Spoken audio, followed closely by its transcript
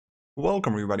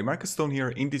Welcome everybody, Marcus Stone here.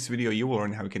 In this video you will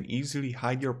learn how you can easily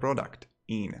hide your product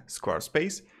in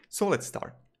Squarespace. So let's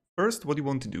start. First, what you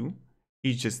want to do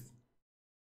is just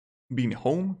be in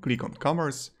home, click on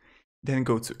commerce, then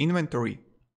go to inventory,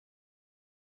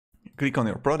 click on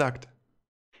your product,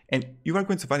 and you are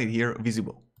going to find it here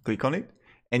visible. Click on it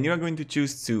and you are going to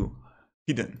choose to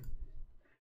hidden,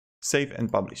 save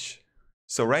and publish.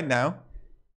 So right now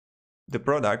the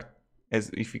product, as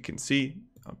if you can see,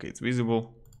 okay, it's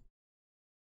visible.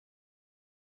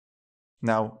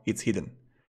 Now it's hidden.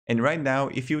 And right now,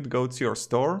 if you would go to your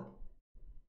store,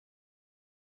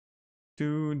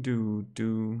 we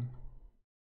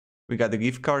got the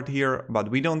gift card here, but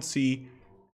we don't see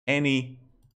any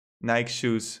Nike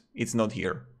shoes. It's not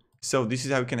here. So this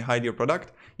is how you can hide your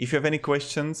product. If you have any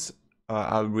questions,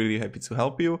 I'll really happy to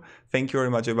help you. Thank you very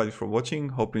much everybody for watching.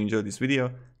 Hope you enjoyed this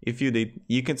video. If you did,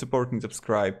 you can support and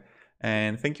subscribe.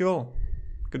 And thank you all.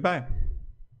 Goodbye.